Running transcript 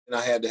And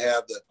I had to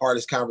have the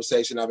hardest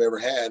conversation I've ever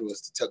had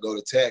was to go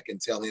to Tech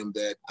and tell him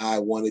that I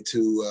wanted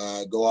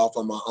to go off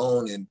on my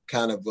own and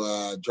kind of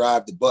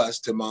drive the bus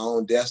to my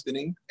own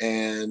destiny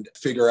and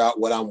figure out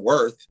what I'm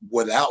worth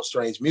without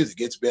Strange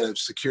Music. It's been a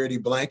security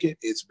blanket.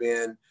 It's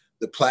been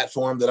the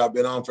platform that I've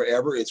been on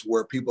forever. It's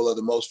where people are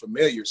the most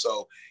familiar.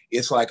 So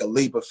it's like a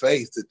leap of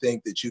faith to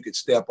think that you could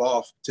step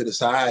off to the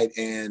side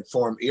and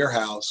form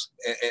Earhouse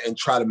and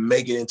try to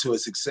make it into a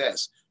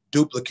success,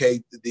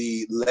 duplicate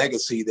the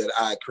legacy that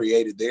I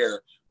created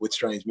there with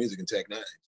Strange Music and Tech N9ne.